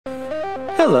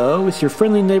Hello, it's your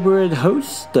friendly neighborhood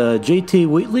host, JT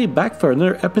Wheatley, back for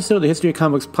another episode of the History of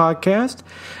Comics podcast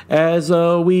as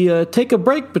we take a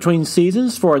break between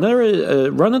seasons for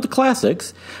another run of the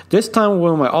classics, this time with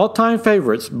one of my all-time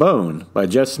favorites, Bone, by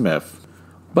Jeff Smith.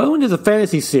 Bone is a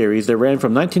fantasy series that ran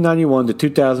from 1991 to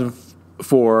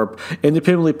 2004,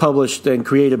 independently published and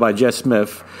created by Jeff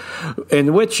Smith,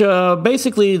 in which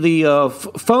basically the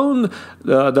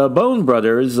Bone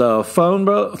brothers, Phone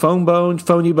Bone,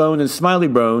 Phony Bone, and Smiley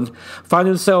Bone, find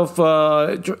themselves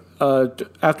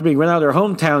after being run out of their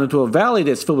hometown into a valley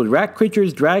that's filled with rat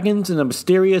creatures, dragons, and a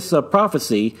mysterious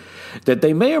prophecy that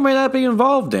they may or may not be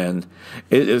involved in.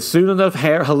 Soon enough,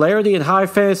 hilarity and high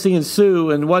fantasy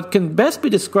ensue, and what can best be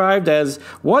described as,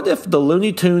 what if the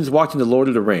Looney Tunes walked into Lord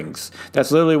of the Rings?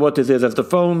 That's literally what this is, as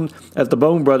the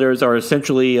Bone brothers are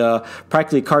essentially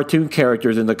practically cartoon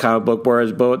characters in the comic book,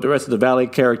 whereas the rest of the Valley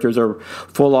characters are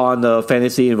full-on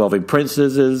fantasy involving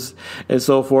princesses and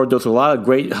so forth. There's a lot of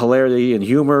great hilarity and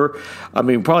humor. I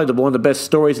mean, probably one of the best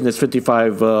stories in this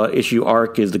 55-issue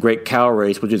arc is The Great Cow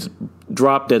Race, which is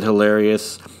drop-dead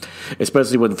hilarious,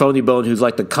 especially when Phony Bone, who's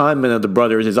like the con man of the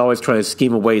brothers, is always trying to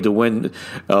scheme a way to win,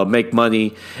 make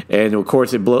money, and of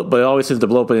course it always seems to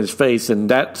blow up in his face, and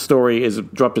that story is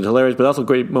drop-dead hilarious, but also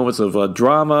great moments of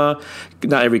drama.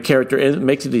 Not every character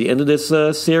makes it to the end of this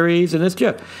series, and it's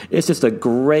just a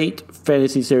great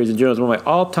fantasy series in general. It's one of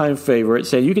my all-time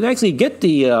favorites, and you can actually get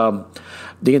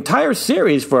the entire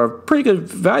series for a pretty good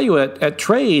value at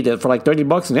trade for like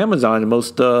 $30 on Amazon and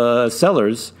most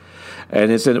sellers. And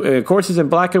of course, it's in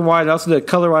black and white, and also the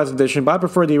colorized edition. But I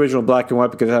prefer the original black and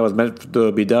white because that was meant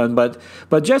to be done. But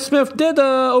Jeff Smith did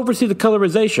oversee the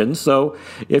colorization. So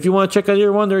if you want to check out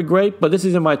either one, they're great. But this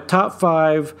is in my top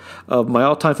 5 of my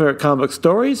all-time favorite comic book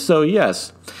stories. So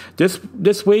yes,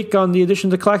 this week on the edition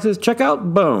of the classics, check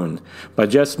out Bone by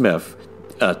Jeff Smith,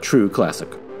 a true classic.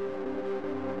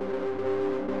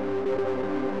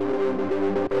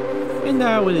 And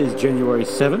now it is January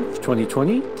 7th,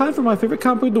 2020, time for my favorite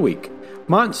comic book of the week,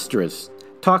 Monstrous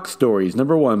Talk Stories,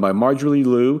 #1 by Marjorie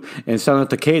Liu and Sana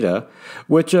Takeda,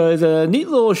 which is a neat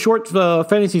little short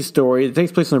fantasy story that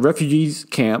takes place in a refugees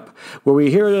camp, where we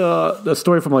hear the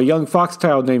story from a young fox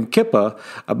child named Kippa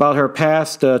about her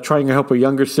past trying to help her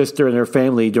younger sister and her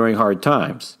family during hard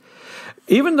times.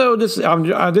 Even though this is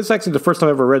actually the first time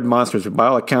I've ever read Monsters, by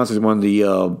all accounts, is one of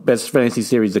the best fantasy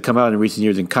series that come out in recent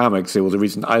years in comics. It was a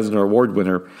recent Eisner Award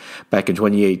winner back in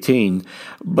 2018.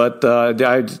 But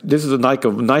this is a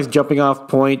nice jumping off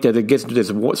point that it gets into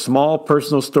this small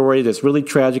personal story that's really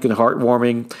tragic and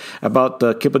heartwarming about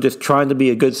Kippa just trying to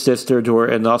be a good sister to her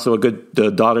and also a good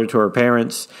daughter to her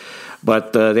parents.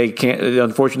 But they can't.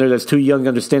 Unfortunately, they're too young to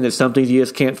understand that some things you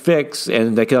just can't fix,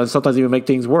 and they can sometimes even make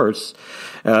things worse.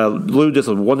 Lou does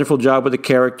a wonderful job with the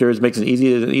characters, makes it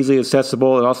easily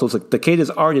accessible, and also Takeda's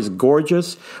art is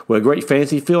gorgeous with a great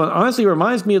fantasy feel, and honestly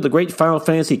reminds me of the great Final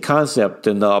Fantasy concept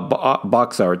and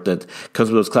box art that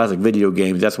comes with those classic video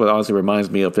games. That's what it honestly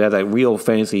reminds me of. It has that real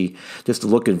fantasy, just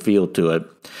look and feel to it.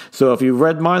 So if you've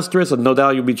read Monstrous, and no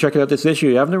doubt you'll be checking out this issue.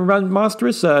 If you haven't read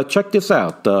Monstrous, check this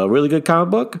out. Really good comic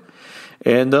book.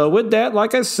 And with that,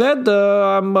 like I said,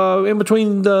 I'm in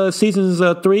between seasons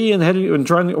 3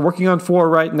 and working on 4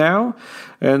 right now.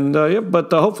 And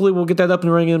but hopefully we'll get that up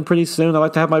and running pretty soon. I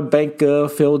like to have my bank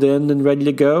filled in and ready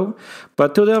to go.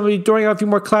 But till then, I'll be throwing out a few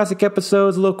more classic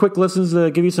episodes, little quick listens to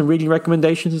give you some reading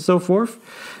recommendations and so forth.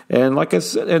 And like I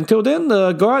said, until then,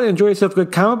 go out and enjoy yourself a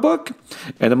good comic book.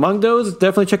 And among those,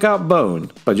 definitely check out Bone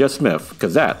by Jeff Smith,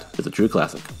 because that is a true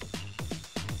classic.